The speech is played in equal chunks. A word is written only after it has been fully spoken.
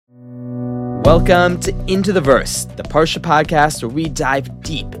Welcome to Into the Verse, the Parsha podcast where we dive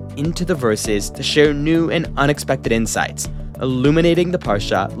deep into the verses to share new and unexpected insights, illuminating the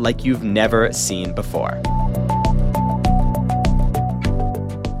Parsha like you've never seen before.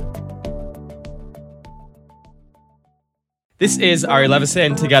 This is Ari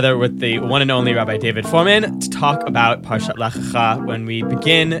Levison together with the one and only Rabbi David Foreman to talk about Parshat Lecha when we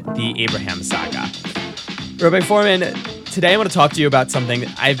begin the Abraham saga. Rabbi Foreman, today I want to talk to you about something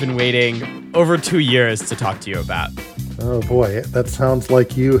that I've been waiting over 2 years to talk to you about. Oh boy, that sounds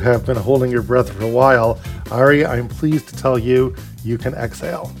like you have been holding your breath for a while. Ari, I'm pleased to tell you, you can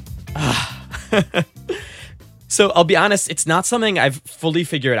exhale. So I'll be honest, it's not something I've fully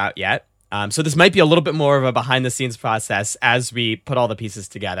figured out yet. So this might be a little bit more of a behind-the-scenes process as we put all the pieces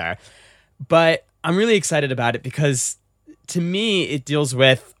together. But I'm really excited about it because, to me, it deals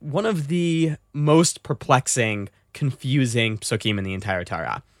with one of the most perplexing, confusing psukim in the entire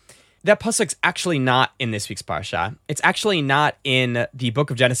Torah. That pasuk's actually not in this week's Parsha. It's actually not in the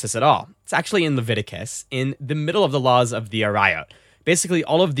book of Genesis at all. It's actually in Leviticus, in the middle of the laws of the Arayot. Basically,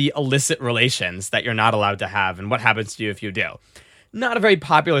 all of the illicit relations that you're not allowed to have and what happens to you if you do. Not a very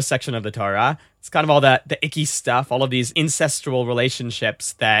popular section of the Torah. It's kind of all the icky stuff, all of these incestual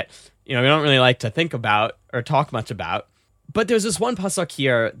relationships that, we don't really like to think about or talk much about. But there's this one pasuk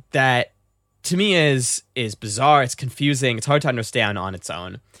here that, to me, is bizarre. It's confusing. It's hard to understand on its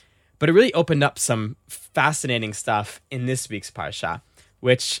own. But it really opened up some fascinating stuff in this week's Parsha,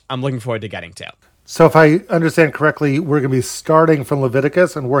 which I'm looking forward to getting to. So if I understand correctly, we're going to be starting from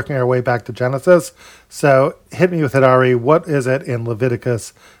Leviticus and working our way back to Genesis. So hit me with it, Ari. What is it in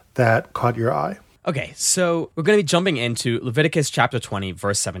Leviticus that caught your eye? Okay, so we're going to be jumping into Leviticus chapter 20,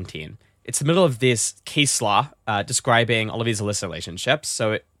 verse 17. It's the middle of this case law describing all of these illicit relationships.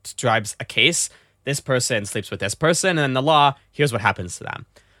 So it describes a case. This person sleeps with this person, and then the law, here's what happens to them.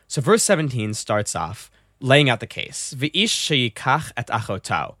 So verse 17 starts off laying out the case. V'ish sheyikach et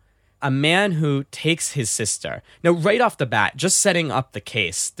achotau. A man who takes his sister. Now, right off the bat, just setting up the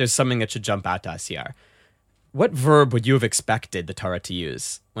case, there's something that should jump out to us here. What verb would you have expected the Torah to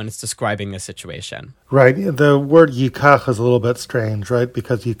use when it's describing this situation? Right. The word yikach is a little bit strange, right?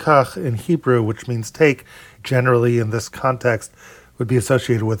 Because yikach in Hebrew, which means take, generally in this context, would be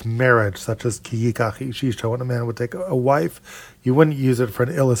associated with marriage, such as ki yikach ish isha, when a man would take a wife. You wouldn't use it for an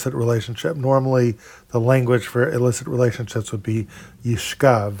illicit relationship. Normally, the language for illicit relationships would be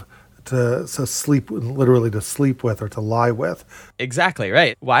yishkav, to sleep, literally to sleep with or to lie with. Exactly,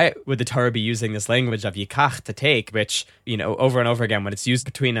 right. Why would the Torah be using this language of yikach, to take, which, over and over again, when it's used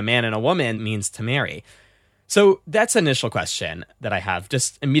between a man and a woman, means to marry? So that's an initial question that I have,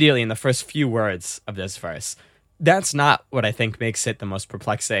 just immediately in the first few words of this verse. That's not what I think makes it the most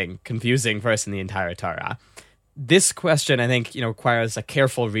perplexing, confusing verse in the entire Torah. This question, I think, requires a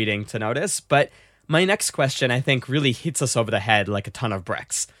careful reading to notice, but my next question, I think, really hits us over the head like a ton of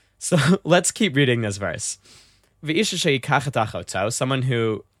bricks. So let's keep reading this verse. Someone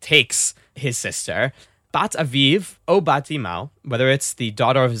who takes his sister, bat aviv o bat imo, whether it's the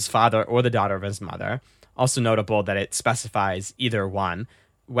daughter of his father or the daughter of his mother. Also notable that it specifies either one,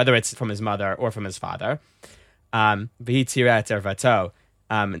 whether it's from his mother or from his father. So they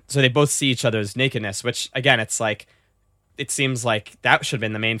both see each other's nakedness, which again, it seems like that should have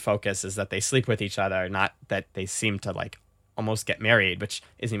been the main focus, is that they sleep with each other, not that they seem to almost get married, which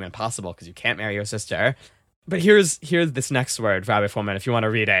isn't even possible because you can't marry your sister. But here's this next word, Rabbi Foreman, if you want to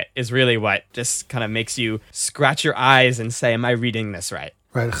read it, is really what just kind of makes you scratch your eyes and say, am I reading this right?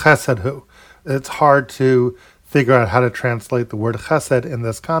 Right, chesed hu. It's hard to figure out how to translate the word chesed in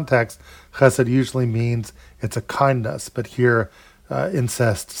this context. Chesed usually means it's a kindness, but here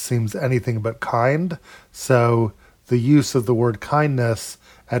incest seems anything but kind. So the use of the word kindness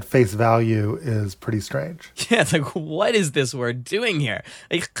at face value is pretty strange. Yeah, it's what is this word doing here?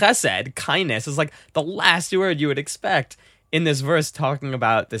 Chesed, kindness, is the last word you would expect in this verse, talking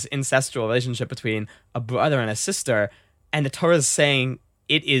about this incestual relationship between a brother and a sister, and the Torah is saying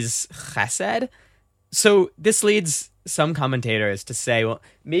it is chesed. So this leads some commentators to say, well,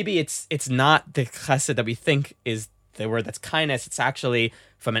 maybe it's not the chesed that we think is the word that's kindness. It's actually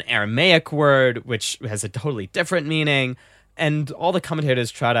from an Aramaic word, which has a totally different meaning. And all the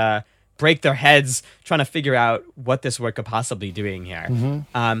commentators try to break their heads trying to figure out what this word could possibly be doing here.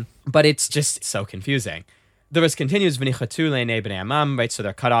 Mm-hmm. But it's just so confusing. The verse continues, right? So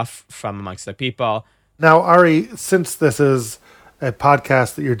they're cut off from amongst the people. Now, Ari, since this is a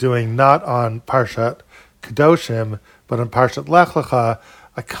podcast that you're doing not on Parshat Kedoshim, but on Parshat Lech Lecha,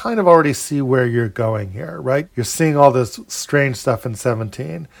 I kind of already see where you're going here, right? You're seeing all this strange stuff in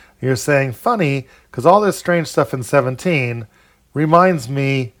 17. You're saying, funny, because all this strange stuff in 17 reminds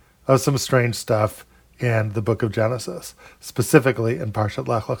me of some strange stuff in the book of Genesis, specifically in Parshat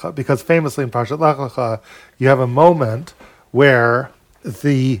Lech Lecha, because famously in Parshat Lech Lecha, you have a moment where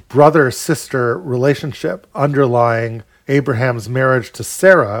the brother-sister relationship underlying Abraham's marriage to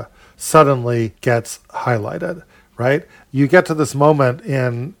Sarah suddenly gets highlighted, right? You get to this moment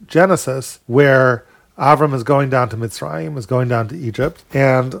in Genesis where Avram is going down to Mitzrayim, is going down to Egypt,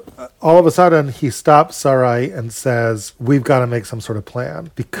 and all of a sudden he stops Sarai and says, we've got to make some sort of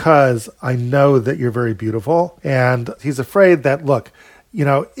plan because I know that you're very beautiful. And he's afraid that, look,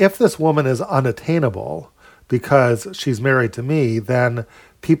 if this woman is unattainable because she's married to me, then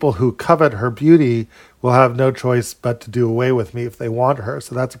people who covet her beauty will have no choice but to do away with me if they want her.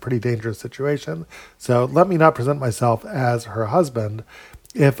 So that's a pretty dangerous situation. So let me not present myself as her husband.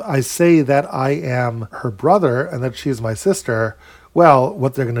 If I say that I am her brother and that she's my sister, well,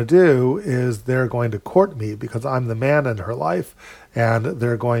 what they're going to do is they're going to court me because I'm the man in her life, and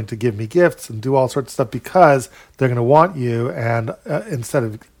they're going to give me gifts and do all sorts of stuff because they're going to want you, and instead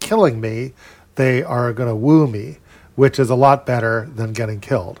of killing me, they are going to woo me, which is a lot better than getting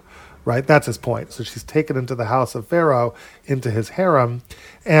killed, right? That's his point. So she's taken into the house of Pharaoh, into his harem,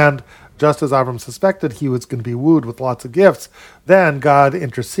 and just as Avram suspected he was going to be wooed with lots of gifts, then God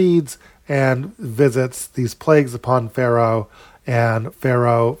intercedes and visits these plagues upon Pharaoh, and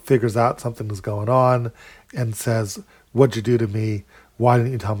Pharaoh figures out something is going on and says, what'd you do to me? Why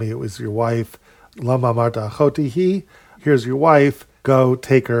didn't you tell me it was your wife? Lama marta achotihi. Here's your wife. Go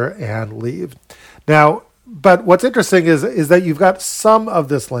take her and leave. Now, but what's interesting is that you've got some of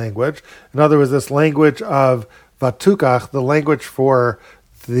this language. In other words, this language of vatukach, the language for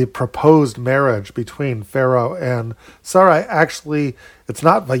the proposed marriage between Pharaoh and Sarai. Actually, it's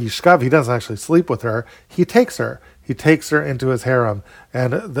not vayishkav. He doesn't actually sleep with her. He takes her. He takes her into his harem.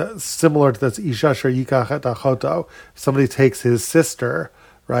 And similar to this, isha yikach et achoto, somebody takes his sister,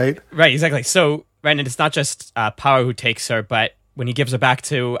 right? Right, exactly. So, right, and it's not just Paro who takes her, but when he gives her back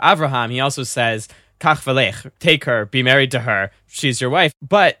to Avraham, he also says, Kach v'lech, take her, be married to her, she's your wife.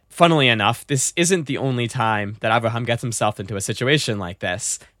 But funnily enough, this isn't the only time that Abraham gets himself into a situation like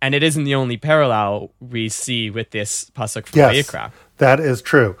this. And it isn't the only parallel we see with this pasuk from Vayikra. That is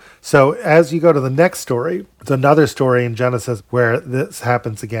true. So as you go to the next story, it's another story in Genesis where this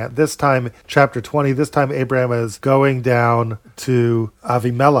happens again. This time, chapter 20, this time Abraham is going down to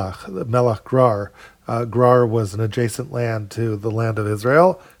Avimelech, Melech Gerar. Gerar was an adjacent land to the land of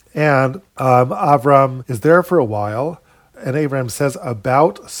Israel. And Avram is there for a while, and Abraham says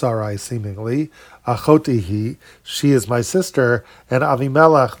about Sarai, seemingly, Achotihi, she is my sister, and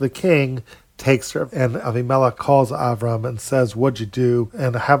Avimelech, the king, takes her. And Avimelech calls Avram and says, what'd you do?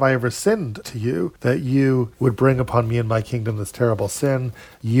 And have I ever sinned to you that you would bring upon me and my kingdom this terrible sin?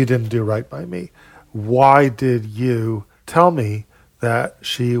 You didn't do right by me. Why did you tell me that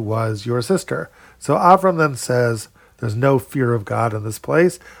she was your sister? So Avram then says, there's no fear of God in this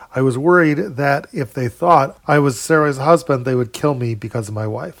place. I was worried that if they thought I was Sarah's husband, they would kill me because of my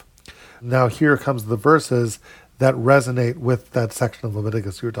wife. Now here comes the verses that resonate with that section of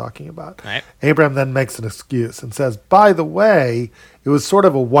Leviticus you were talking about. Right. Abraham then makes an excuse and says, by the way, it was sort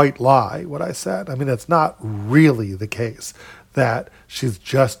of a white lie, what I said. I mean, it's not really the case that she's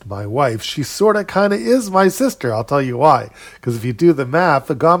just my wife. She sort of kind of is my sister. I'll tell you why. Because if you do the math,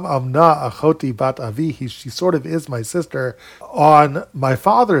 Gam amna achoti bat avihi, she sort of is my sister. On my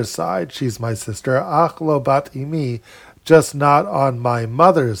father's side, she's my sister. Ach lo bat imi, just not on my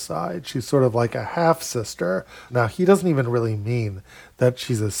mother's side. She's sort of like a half-sister. Now, he doesn't even really mean that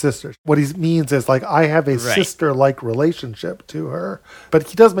she's a sister. What he means is, like, I have a sister-like relationship to her. But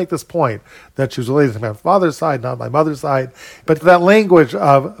he does make this point that she was related to my father's side, not my mother's side. But that language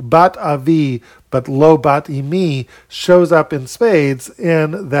of bat avi, but lo bat imi, shows up in spades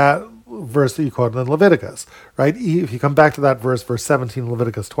in that verse that you quoted in Leviticus, right? If you come back to that verse, verse 17,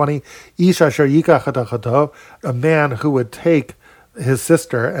 Leviticus 20, Ish asher yikach et achato, a man who would take his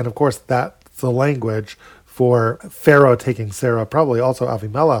sister, and of course that's the language for Pharaoh taking Sarah, probably also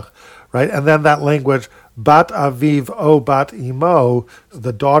Avimelech, right? And then that language, bat aviv o bat imo,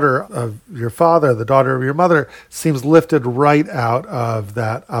 the daughter of your father, the daughter of your mother, seems lifted right out of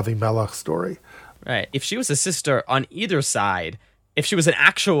that Avimelech story. Right. If she was a sister on either side, if she was an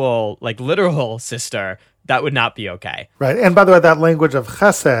actual, like, literal sister, that would not be okay. Right. And by the way, that language of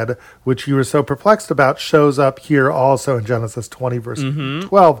chesed, which you were so perplexed about, shows up here also in Genesis 20, verse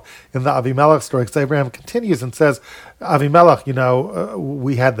 12, in the Avimelech story. Because Abraham continues and says, Avimelech,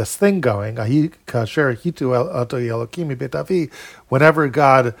 we had this thing going. Whenever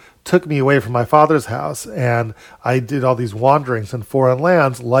God took me away from my father's house and I did all these wanderings in foreign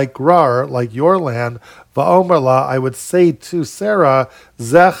lands, like Grar, like your land, Va'omerla, I would say to Sarah,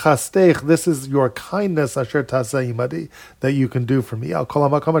 Zeh chastech, this is your kindness, asher taseh imadi, that you can do for me. Al kol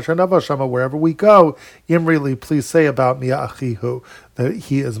hamakom asher navo shama, wherever we go, Imrili, please say about me, achihu, that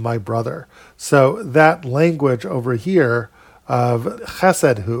he is my brother. So that language over here of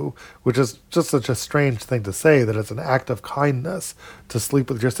chesed, which is just such a strange thing to say, that it's an act of kindness to sleep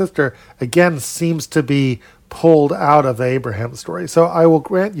with your sister, again seems to be pulled out of the Abraham story. So I will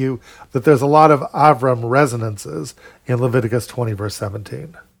grant you that there's a lot of Avram resonances in Leviticus 20, verse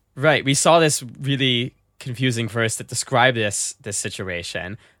 17. Right. We saw this really confusing verse that described this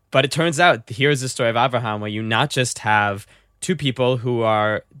situation. But it turns out here's the story of Abraham, where you not just have two people who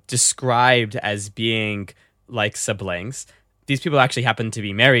are described as being like siblings. These people actually happen to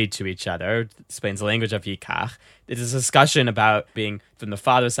be married to each other. It explains the language of Yikach. There's a discussion about being from the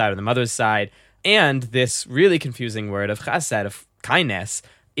father's side or the mother's side. And this really confusing word of chesed, of kindness,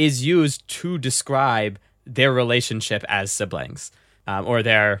 is used to describe their relationship as siblings, or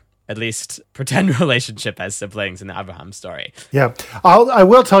their, at least, pretend relationship as siblings in the Abraham story. Yeah. I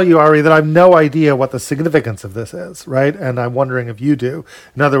will tell you, Ari, that I have no idea what the significance of this is, right? And I'm wondering if you do.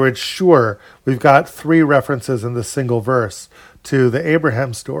 In other words, sure, we've got 3 references in this single verse to the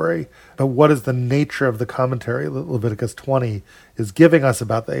Abraham story, but what is the nature of the commentary that Leviticus 20 is giving us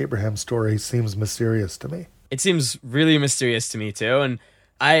about the Abraham story seems mysterious to me. It seems really mysterious to me too, and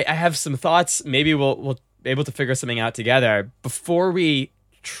I have some thoughts. Maybe we'll be able to figure something out together. Before we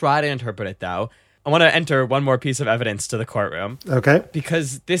try to interpret it, though, I want to enter one more piece of evidence to the courtroom. Okay.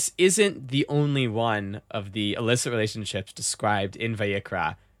 Because this isn't the only one of the illicit relationships described in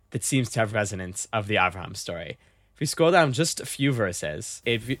Vayikra that seems to have resonance of the Abraham story. If we scroll down just a few verses,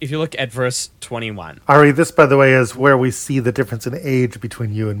 if you look at verse 21. Ari, this, by the way, is where we see the difference in age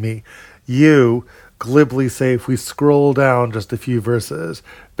between you and me. You glibly say, if we scroll down just a few verses,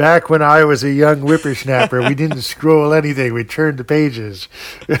 back when I was a young whippersnapper, we didn't scroll anything. We turned the pages.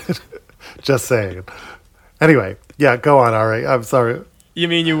 Just saying. Anyway, yeah, go on, Ari. I'm sorry. You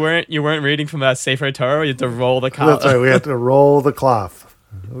mean you weren't reading from a Sefer Torah? You had to roll the cloth. That's right. We had to roll the cloth.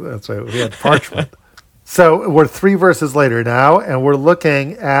 That's right. We had parchment. So we're 3 verses later now, and we're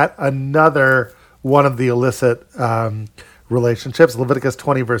looking at another one of the illicit relationships, Leviticus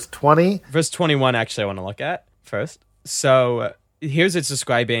 20, verse 20. Verse 21, actually, I want to look at first. So here's it's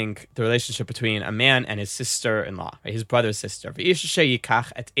describing the relationship between a man and his sister-in-law, right? His brother's sister.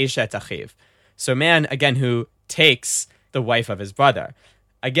 So a man, again, who takes the wife of his brother.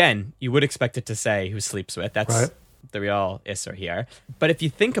 Again, you would expect it to say who sleeps with. That's right. The real isser here. But if you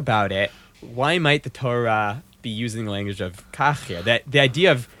think about it, why might the Torah be using the language of kach here? The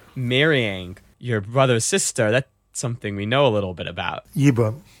idea of marrying your brother's sister, that's something we know a little bit about.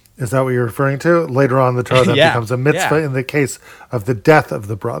 Yibum. Is that what you're referring to? Later on in the Torah, that becomes a mitzvah in the case of the death of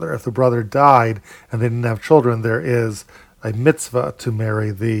the brother. If the brother died and they didn't have children, there is a mitzvah to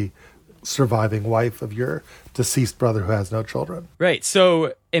marry the surviving wife of your deceased brother who has no children. Right.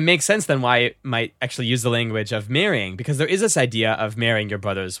 So it makes sense then why it might actually use the language of marrying, because there is this idea of marrying your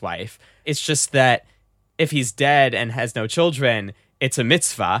brother's wife. It's just that if he's dead and has no children, it's a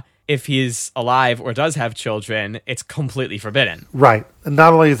mitzvah. If he's alive or does have children, it's completely forbidden. Right. And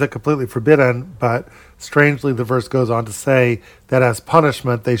not only is it completely forbidden, but strangely the verse goes on to say that as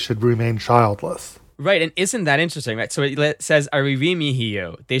punishment, they should remain childless. Right, and isn't that interesting, right? So it says, Arivi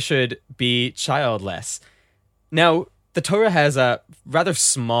mihiyu, they should be childless. Now, the Torah has a rather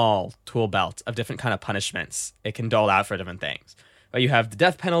small tool belt of different kind of punishments it can dole out for different things. But you have the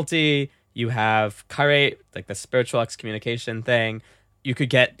death penalty, you have karet, like the spiritual excommunication thing. You could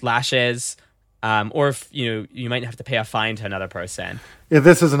get lashes, or if you might have to pay a fine to another person. Yeah,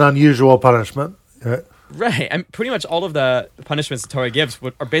 this is an unusual punishment. Right, and pretty much all of the punishments the Torah gives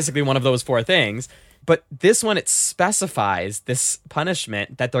are basically one of those 4 things. But this one, it specifies this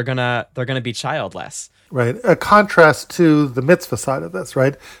punishment that they're gonna be childless. Right, a contrast to the mitzvah side of this,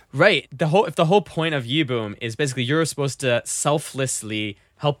 right? Right. If the whole point of Yibum is basically you're supposed to selflessly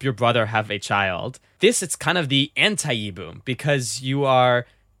help your brother have a child. It's kind of the anti-Yibum, because you are,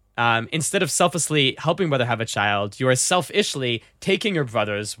 instead of selflessly helping brother have a child, you are selfishly taking your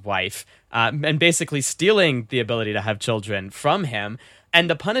brother's wife and basically stealing the ability to have children from him. And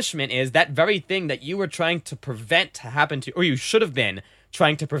the punishment is that very thing that you were trying to prevent to happen to, or you should have been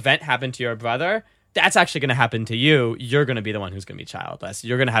trying to prevent happen to your brother, that's actually going to happen to you. You're going to be the one who's going to be childless.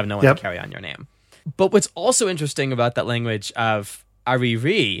 You're going to have no one to carry on your name. But what's also interesting about that language of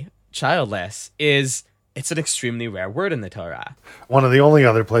ariri, childless, is it's an extremely rare word in the Torah. One of the only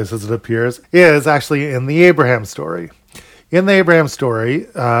other places it appears is actually in the Abraham story. In the Abraham story,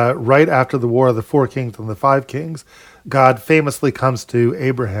 right after the War of the Four Kings and the Five Kings, God famously comes to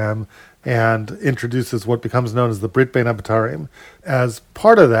Abraham and introduces what becomes known as the Brit Bein HaBetarim. As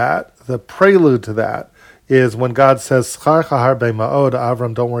part of that, the prelude to that is when God says, Schar chahar ma'od,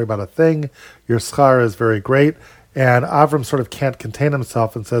 Avram, don't worry about a thing. Your schar is very great. And Avram sort of can't contain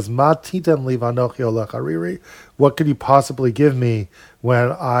himself and says, Ma titen li vanochi olech hariri. What could you possibly give me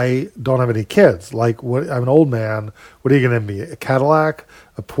when I don't have any kids? Like, what, I'm an old man. What are you going to give me? A Cadillac?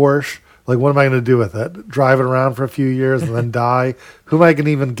 A Porsche? Like, what am I going to do with it? Drive it around for a few years and then die? Who am I going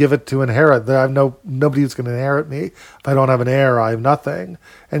to even give it to inherit? I have nobody who's going to inherit me. If I don't have an heir, I have nothing.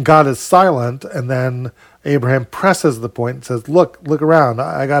 And God is silent, and then Abraham presses the point and says, look around.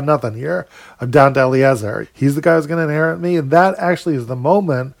 I got nothing here. I'm down to Eliezer. He's the guy who's going to inherit me. And that actually is the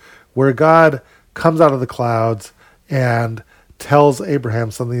moment where God comes out of the clouds and tells Abraham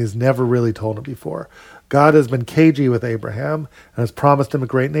something he's never really told him before. God has been cagey with Abraham and has promised him a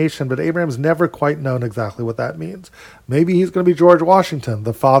great nation, but Abraham's never quite known exactly what that means. Maybe he's going to be George Washington,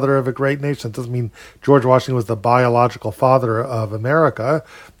 the father of a great nation. It doesn't mean George Washington was the biological father of America.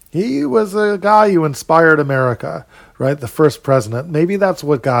 He was a guy who inspired America, right? The first president. Maybe that's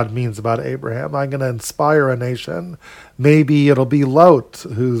what God means about Abraham. I'm going to inspire a nation. Maybe it'll be Lot,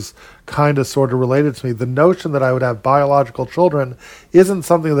 who's kind of sort of related to me. The notion that I would have biological children isn't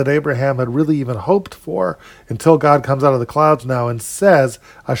something that Abraham had really even hoped for until God comes out of the clouds now and says,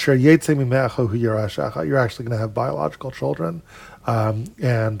 Asher yetze mimecha hu yirashecha. You're actually going to have biological children.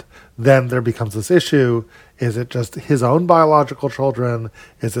 And then there becomes this issue. Is it just his own biological children?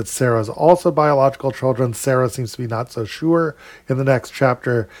 Is it Sarah's also biological children? Sarah seems to be not so sure. In the next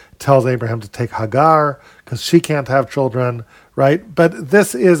chapter, tells Abraham to take Hagar because she can't have children, right? But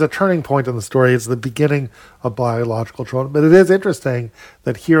this is a turning point in the story. It's the beginning of biological children. But it is interesting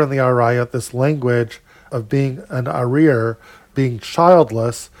that here in the Arayot, this language of being an Arir, being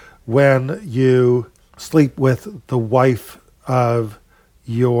childless, when you sleep with the wife of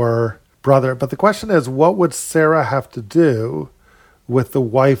your brother. But the question is, what would Sarah have to do with the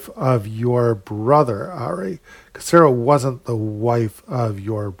wife of your brother, Ari? Because Sarah wasn't the wife of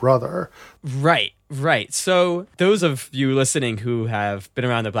your brother. Right. So those of you listening who have been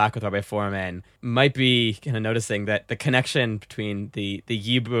around the block with Rabbi Foreman might be kind of noticing that the connection between the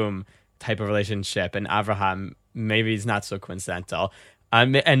Yibum type of relationship and Avraham maybe is not so coincidental.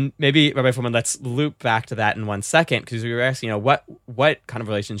 And maybe, Rabbi Foreman, let's loop back to that in 1 second, because we were asking, what kind of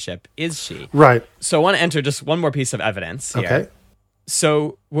relationship is she? Right. So I want to enter just one more piece of evidence here. Okay.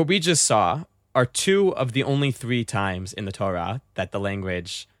 So what we just saw are 2 of the only 3 times in the Torah that the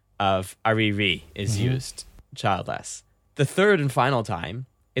language of Ariri is used, childless. The third and final time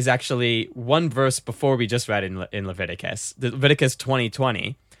is actually one verse before we just read in Leviticus, Leviticus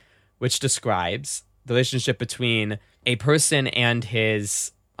 20:20, which describes the relationship between a person and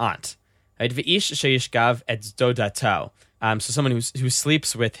his aunt. Right? V'ish sheishgav et dodato. So someone who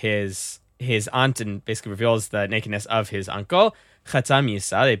sleeps with his aunt and basically reveals the nakedness of his uncle. Chatam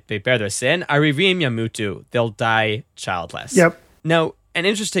yisa, they bear their sin. Arivim yamutu, they'll die childless. Yep. Now, an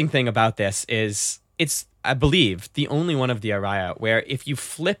interesting thing about this is it's, I believe, the only one of the Araya where if you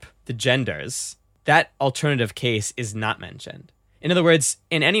flip the genders, that alternative case is not mentioned. In other words,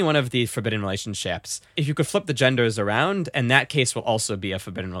 in any one of the forbidden relationships, if you could flip the genders around, and that case will also be a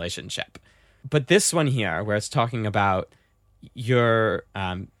forbidden relationship. But this one here, where it's talking about your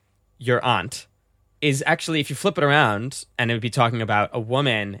aunt, is actually, if you flip it around, and it would be talking about a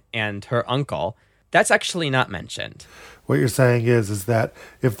woman and her uncle, that's actually not mentioned. What you're saying is that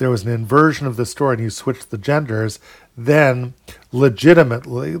if there was an inversion of the story and you switched the genders, then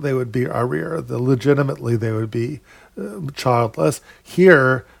legitimately they would be Arir. Legitimately they would be childless.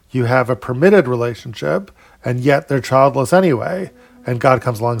 Here you have a permitted relationship, and yet they're childless anyway. And God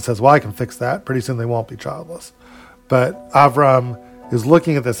comes along and says, well, I can fix that. Pretty soon they won't be childless. But Avram is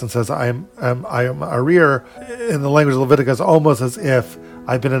looking at this and says, I am Arir. In the language of Leviticus, almost as if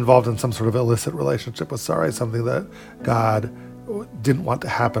I've been involved in some sort of illicit relationship with Sarai, something that God didn't want to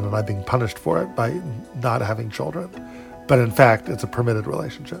happen, and I'm being punished for it by not having children. But in fact, it's a permitted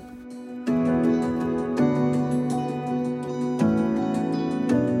relationship.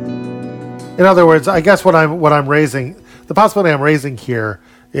 In other words, I guess what I'm raising, the possibility I'm raising here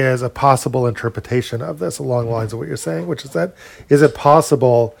is a possible interpretation of this along the lines of what you're saying, which is that, is it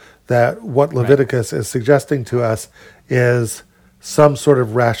possible that what Leviticus is suggesting to us is some sort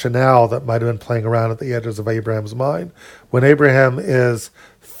of rationale that might have been playing around at the edges of Abraham's mind? When Abraham is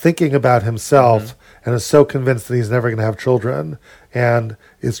thinking about himself and is so convinced that he's never going to have children and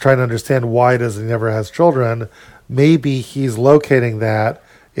is trying to understand why does he never has children, maybe he's locating that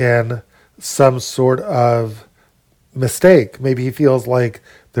in some sort of mistake. Maybe he feels like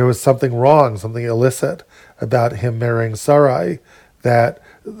there was something wrong, something illicit about him marrying Sarai, that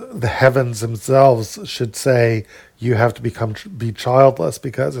the heavens themselves should say you have to be childless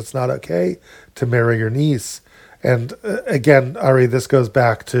because it's not okay to marry your niece. And again, Ari, this goes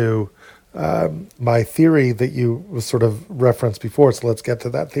back to my theory that you sort of referenced before, so let's get to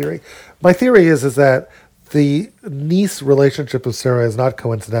that theory. My theory is that the niece relationship with Sarah is not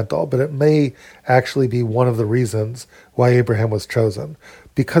coincidental, but it may actually be one of the reasons why Abraham was chosen,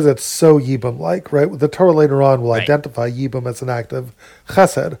 because it's so Yibam-like, right? The Torah later on will identify Yibam as an act of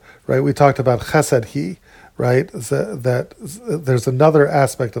chesed, right? We talked about chesed he, right? That there's another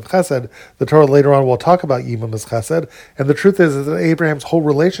aspect of chesed. The Torah later on will talk about Yibam as chesed, and the truth is that Abraham's whole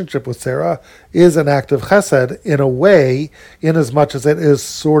relationship with Sarah is an act of chesed in a way, in as much as it is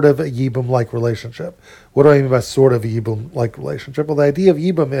sort of a Yibam-like relationship. What do I mean by sort of a Yibam-like relationship? Well, the idea of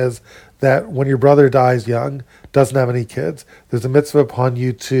Yibam is that when your brother dies young, doesn't have any kids, there's a mitzvah upon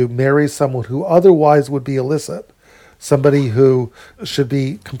you to marry someone who otherwise would be illicit, somebody who should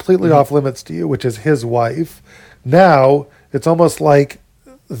be completely off limits to you, which is his wife. Now, it's almost like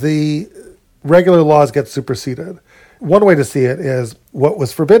the regular laws get superseded. One way to see it is what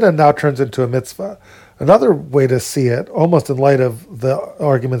was forbidden now turns into a mitzvah. Another way to see it, almost in light of the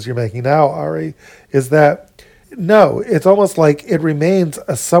arguments you're making now, Ari, is that no, it's almost like it remains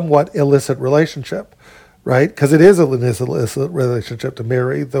a somewhat illicit relationship, right? Because it is an illicit relationship to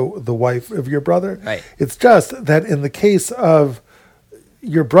marry the wife of your brother. Right. It's just that in the case of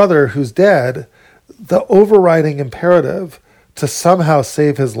your brother who's dead, the overriding imperative to somehow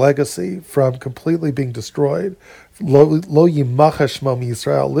save his legacy from completely being destroyed, lo yimach shmo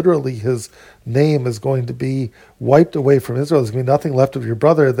Yisrael, literally his name is going to be wiped away from Israel. There's going to be nothing left of your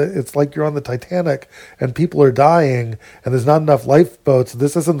brother. It's like you're on the Titanic and people are dying and there's not enough lifeboats.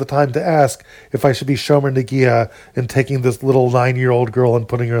 This isn't the time to ask if I should be Shomer Negia and taking this little 9-year-old girl and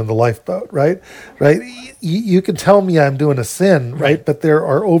putting her in the lifeboat, right? Right? You can tell me I'm doing a sin, right? But there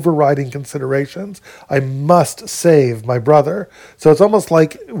are overriding considerations. I must save my brother. So it's almost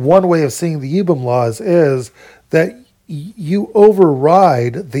like one way of seeing the Yibam laws is that you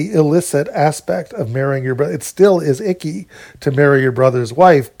override the illicit aspect of marrying your brother. It still is icky to marry your brother's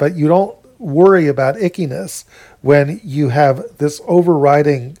wife, but you don't worry about ickiness when you have this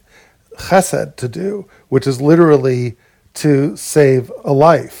overriding chesed to do, which is literally to save a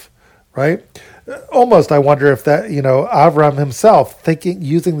life, right? Almost, I wonder if that, Avram himself,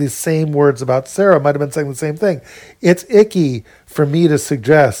 using these same words about Sarah, might have been saying the same thing. It's icky for me to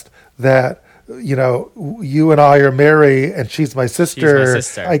suggest that you and I are married and she's my sister. She's my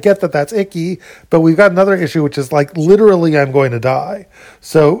sister. I get that that's icky, but we've got another issue, which is like literally I'm going to die.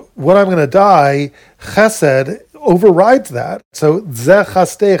 So when I'm going to die, chesed overrides that. So this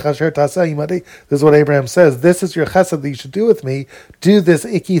is what Abraham says. This is your chesed that you should do with me. Do this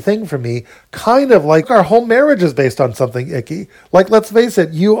icky thing for me. Kind of like our whole marriage is based on something icky. Like, let's face it,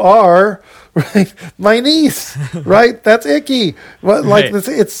 you are right, my niece, right? That's icky. Like right. this,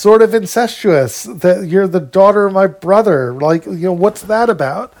 it's sort of incestuous that you're the daughter of my brother. Like, what's that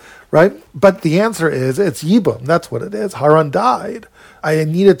about? Right? But the answer is it's Yibum. That's what it is. Haran died. I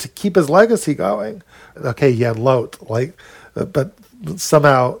needed to keep his legacy going. Okay, yeah, Lot, but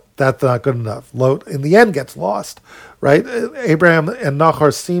somehow that's not good enough. Lot, in the end, gets lost, right? Abraham and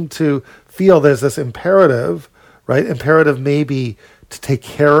Nahor seem to feel there's this imperative, right? Imperative maybe to take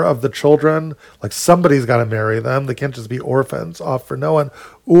care of the children, like somebody's got to marry them. They can't just be orphans off for no one,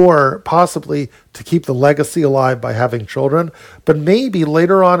 or possibly to keep the legacy alive by having children. But maybe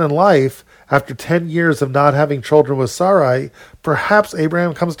later on in life, after 10 years of not having children with Sarai, perhaps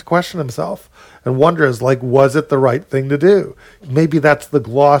Abraham comes to question himself and wonders, was it the right thing to do? Maybe that's the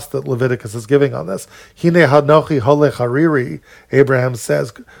gloss that Leviticus is giving on this. Hine hanochi holech hariri, Abraham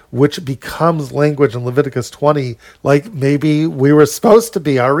says, which becomes language in Leviticus 20, like maybe we were supposed to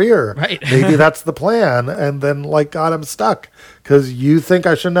be Arir. Right. Maybe that's the plan. And then, God, I'm stuck because you think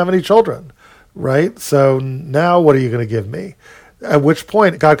I shouldn't have any children, right? So now what are you going to give me? At which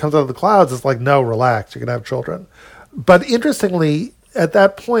point God comes out of the clouds. It's like, no, relax. You're going to have children. But interestingly, at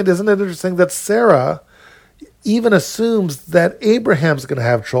that point, isn't it interesting that Sarah even assumes that Abraham's going to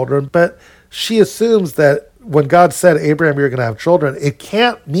have children, but she assumes that when God said, Abraham, you're going to have children, it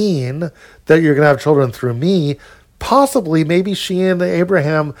can't mean that you're going to have children through me. possibly, maybe she and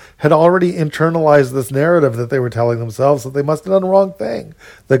Abraham had already internalized this narrative that they were telling themselves that they must have done the wrong thing.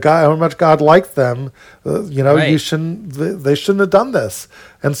 That God, how much God liked them, Right. they shouldn't have done this.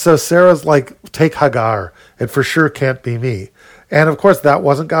 And so Sarah's like, take Hagar. It for sure can't be me. And of course, that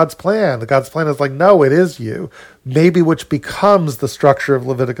wasn't God's plan. God's plan is like, no, it is you. Maybe which becomes the structure of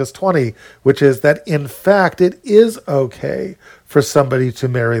Leviticus 20, which is that in fact, it is okay for somebody to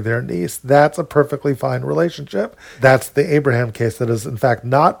marry their niece. That's a perfectly fine relationship. That's the Abraham case that is in fact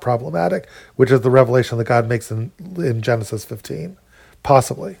not problematic, which is the revelation that God makes in Genesis 15,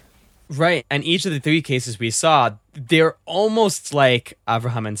 possibly. Right. And each of the three cases we saw, they're almost like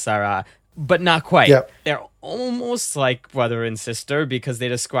Abraham and Sarah, but not quite. Yep. They're almost like brother and sister because they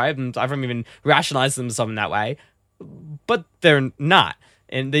describe them, Abraham even rationalized themselves in that way, but they're not.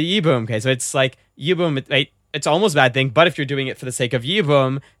 In the Yibum case, so it's like Yibum, it's almost a bad thing, but if you're doing it for the sake of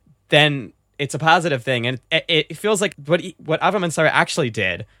Yibum, then it's a positive thing. And it feels like what Abraham and Sarah actually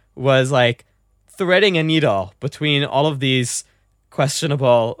did was like threading a needle between all of these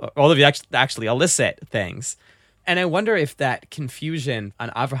questionable, all of the actually illicit things. And I wonder if that confusion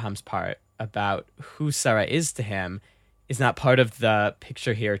on Abraham's part about who Sarah is to him is not part of the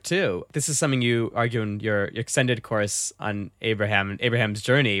picture here too. This is something you argue in your extended course on Abraham and Abraham's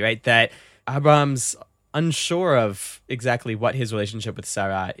journey, right? That Abraham's unsure of exactly what his relationship with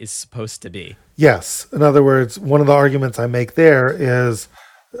Sarah is supposed to be. Yes. In other words, one of the arguments I make there is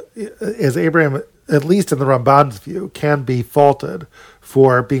Abraham, at least in the Ramban's view, can be faulted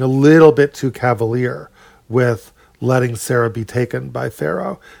for being a little bit too cavalier with letting Sarah be taken by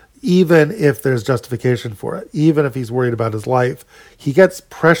Pharaoh. Even if there's justification for it, even if he's worried about his life, he gets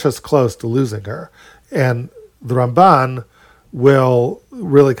precious close to losing her. And the Ramban will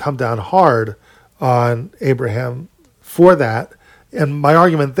really come down hard on Abraham for that. And my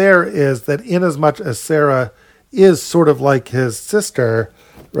argument there is that inasmuch as Sarah is sort of like his sister,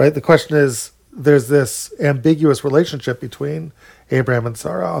 right? The question is, there's this ambiguous relationship between Abraham and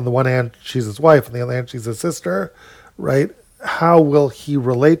Sarah. On the one hand, she's his wife. On the other hand, she's his sister, right? How will he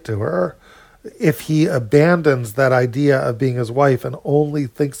relate to her if he abandons that idea of being his wife and only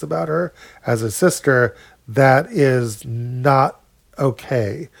thinks about her as a sister? That is not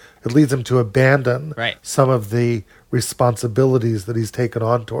okay. It leads him to abandon some of the responsibilities that he's taken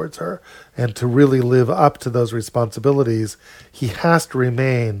on towards her. And to really live up to those responsibilities, he has to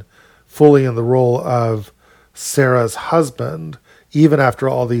remain fully in the role of Sarah's husband, even after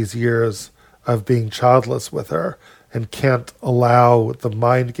all these years of being childless with her, and can't allow the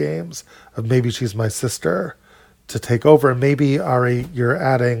mind games of maybe she's my sister to take over. And maybe, Ari, you're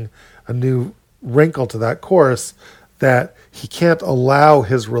adding a new wrinkle to that course, that he can't allow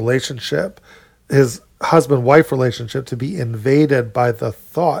his relationship, his husband-wife relationship, to be invaded by the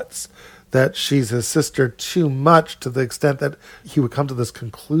thoughts that she's his sister too much, to the extent that he would come to this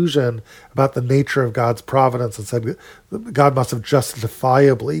conclusion about the nature of God's providence and said, God must have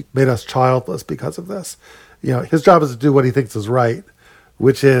justifiably made us childless because of this. His job is to do what he thinks is right,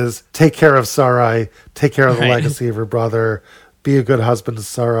 which is take care of Sarai, take care of the legacy of her brother, be a good husband to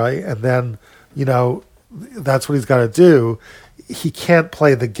Sarai, and then, that's what he's got to do. He can't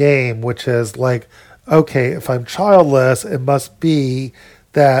play the game, which is like, okay, if I'm childless, it must be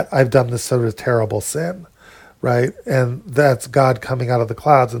that I've done this sort of terrible sin, right? And that's God coming out of the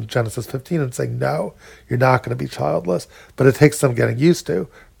clouds in Genesis 15 and saying, no, you're not going to be childless. But it takes some getting used to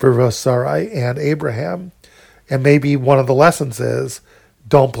for both Sarai and Abraham. And maybe one of the lessons is,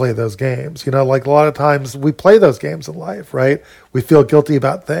 don't play those games. Like a lot of times we play those games in life, right? We feel guilty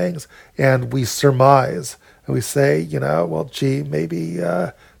about things and we surmise and we say, well, gee, maybe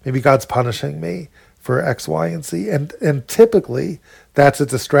God's punishing me for X, Y, and Z. And typically that's a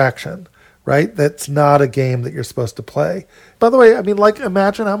distraction, right? That's not a game that you're supposed to play. By the way,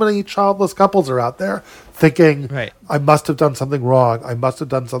 imagine how many childless couples are out there thinking, I must have done something wrong. I must have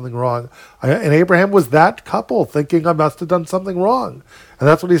done something wrong. And Abraham was that couple thinking, I must have done something wrong. And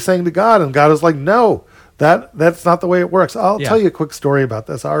that's what he's saying to God. And God is like, no, that's not the way it works. I'll tell you a quick story about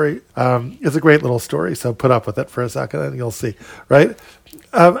this, Ari. It's a great little story, so put up with it for a second and you'll see, right?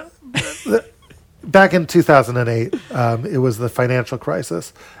 Back in 2008, it was the financial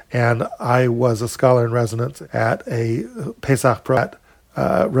crisis, and I was a scholar in residence at a Pesach Pro at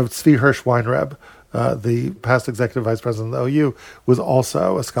Reb Tzvi Hirsch Weinreb, the past executive vice president of the OU, was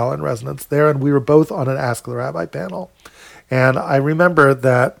also a scholar in residence there, and we were both on an Ask the Rabbi panel. And I remember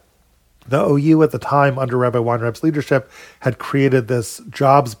that the OU at the time, under Rabbi Weinreb's leadership, had created this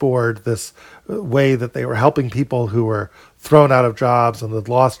jobs board, this way that they were helping people who were thrown out of jobs and had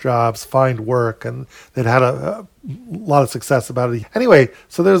lost jobs, find work, and they'd had a lot of success about it. Anyway,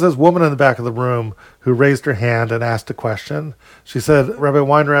 so there's this woman in the back of the room who raised her hand and asked a question. She said, Rabbi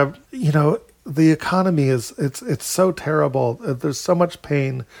Weinreb, the economy it's so terrible. There's so much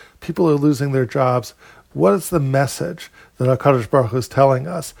pain. People are losing their jobs. What is the message that HaKadosh Baruch Hu is telling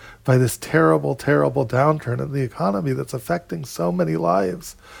us by this terrible, terrible downturn in the economy that's affecting so many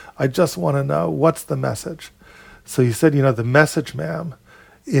lives? I just want to know, what's the message? So he said, the message, ma'am,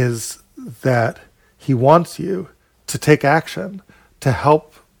 is that he wants you to take action to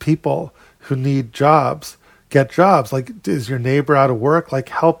help people who need jobs get jobs. Like, is your neighbor out of work? Like,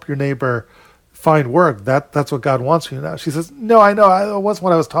 help your neighbor find work. That's what God wants from you now. She says, no, I know. That wasn't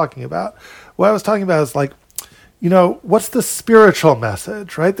what I was talking about. What I was talking about is like, what's the spiritual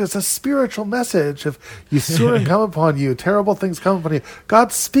message, right? There's a spiritual message. If Yisurim come upon you, terrible things come upon you,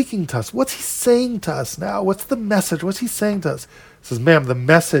 God's speaking to us. What's he saying to us now? What's the message? What's he saying to us? He says, ma'am, the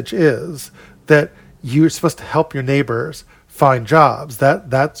message is that you're supposed to help your neighbors find jobs.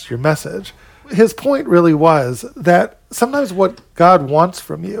 That's your message. His point really was that sometimes what God wants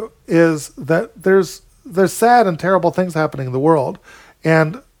from you is that there's sad and terrible things happening in the world,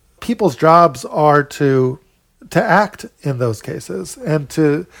 and people's jobs are to act in those cases and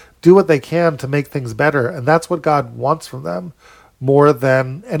to do what they can to make things better. And that's what God wants from them more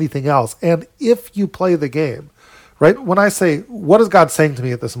than anything else. And if you play the game, right? When I say, what is God saying to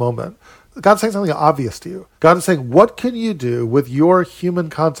me at this moment? God's saying something obvious to you. God is saying, what can you do with your human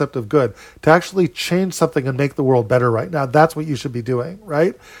concept of good to actually change something and make the world better right now? That's what you should be doing,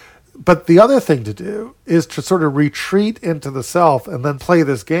 right? But the other thing to do is to sort of retreat into the self and then play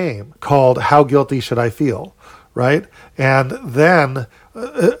this game called How Guilty Should I Feel, right? And then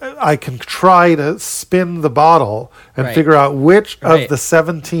I can try to spin the bottle and figure out which of the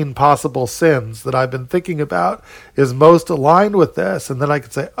 17 possible sins that I've been thinking about is most aligned with this. And then I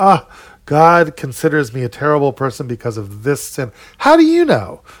can say, God considers me a terrible person because of this sin. How do you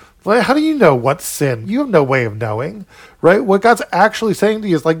know? How do you know what sin? You have no way of knowing, right? What God's actually saying to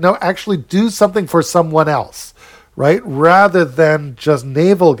you is like, no, actually do something for someone else, right? Rather than just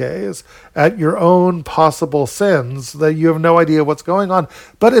navel gaze at your own possible sins that you have no idea what's going on.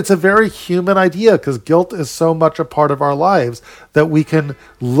 But it's a very human idea because guilt is so much a part of our lives that we can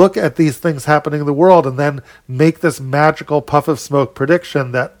look at these things happening in the world and then make this magical puff of smoke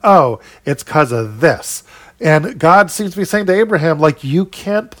prediction that, it's because of this. And God seems to be saying to Abraham, like, you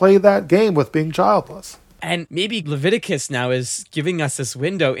can't play that game with being childless. And maybe Leviticus now is giving us this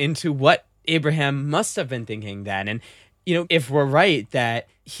window into what Abraham must have been thinking then. And, if we're right that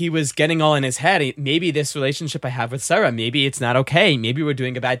he was getting all in his head, maybe this relationship I have with Sarah, maybe it's not okay. Maybe we're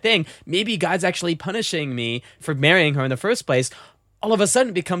doing a bad thing. Maybe God's actually punishing me for marrying her in the first place. All of a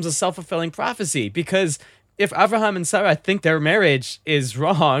sudden it becomes a self-fulfilling prophecy, because if Abraham and Sarah think their marriage is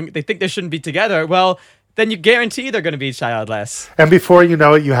wrong, they think they shouldn't be together, well, then you guarantee they're going to be childless. And before you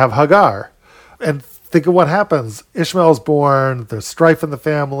know it, you have Hagar. And think of what happens. Ishmael's born, there's strife in the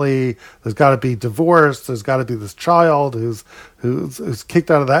family, there's got to be divorce, there's got to be this child who's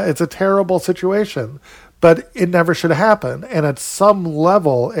kicked out of that. It's a terrible situation, but it never should happen. And at some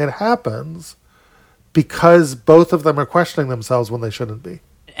level, it happens because both of them are questioning themselves when they shouldn't be.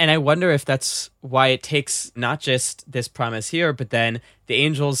 And I wonder if that's why it takes not just this promise here, but then the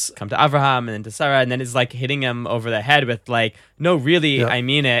angels come to Abraham and then to Sarah, and then it's like hitting him over the head with like, no, really, I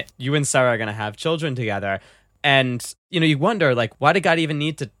mean it. You and Sarah are going to have children together. And, you wonder, like, why did God even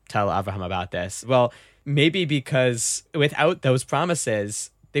need to tell Abraham about this? Well, maybe because without those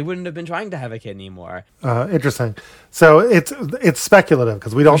promises, they wouldn't have been trying to have a kid anymore. Interesting. So it's speculative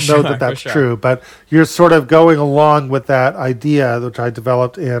because we don't know that that's true, but you're sort of going along with that idea, which I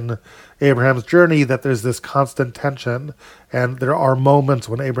developed in Abraham's journey, that there's this constant tension, and there are moments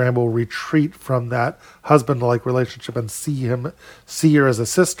when Abraham will retreat from that husband-like relationship and see her as a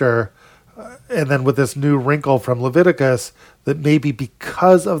sister, and then with this new wrinkle from Leviticus, that maybe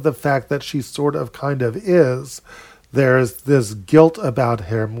because of the fact that she sort of kind of is, there's this guilt about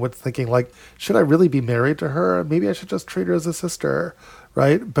him with thinking like, should I really be married to her? Maybe I should just treat her as a sister,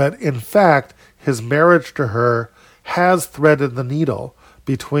 right? But in fact, his marriage to her has threaded the needle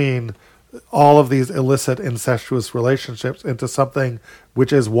between all of these illicit incestuous relationships into something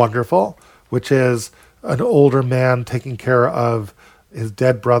which is wonderful, which is an older man taking care of his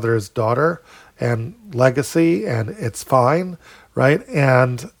dead brother's daughter and legacy, and it's fine, right?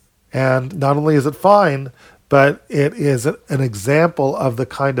 And not only is it fine, but it is an example of the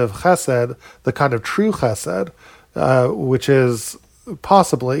kind of chesed, the kind of true chesed, which is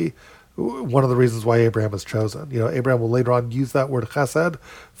possibly one of the reasons why Abraham was chosen. Abraham will later on use that word chesed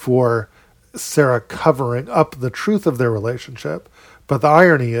for Sarah covering up the truth of their relationship. But the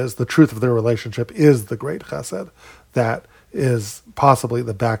irony is the truth of their relationship is the great chesed that is possibly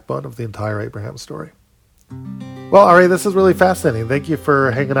the backbone of the entire Abraham story. Well, Ari, this is really fascinating. Thank you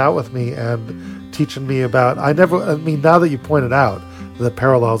for hanging out with me and teaching me about, now that you pointed out, the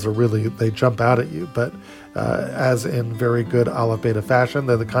parallels are really, they jump out at you, but as in very good Aleph Beta fashion,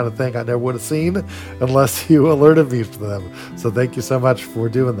 they're the kind of thing I never would have seen unless you alerted me to them. So thank you so much for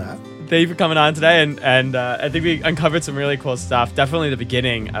doing that. Thank you for coming on today, and I think we uncovered some really cool stuff. Definitely the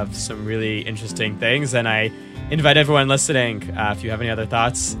beginning of some really interesting things, and I invite everyone listening, if you have any other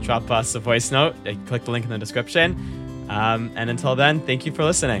thoughts, drop us a voice note. Click the link in the description. And until then, thank you for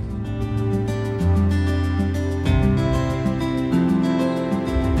listening.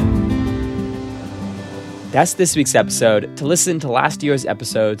 That's this week's episode. To listen to last year's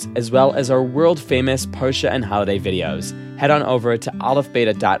episodes, as well as our world-famous Parsha and holiday videos, head on over to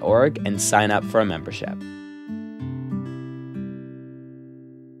aleph-beta.org and sign up for a membership.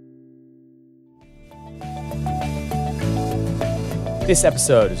 This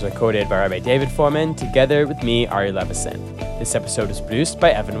episode was recorded by Rabbi David Foreman together with me, Ari Levison. This episode was produced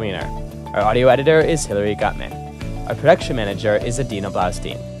by Evan Weiner. Our audio editor is Hillary Gutman. Our production manager is Adina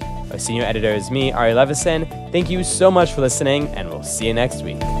Blaustein. Our senior editor is me, Ari Levison. Thank you so much for listening, and we'll see you next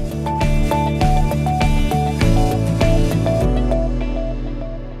week.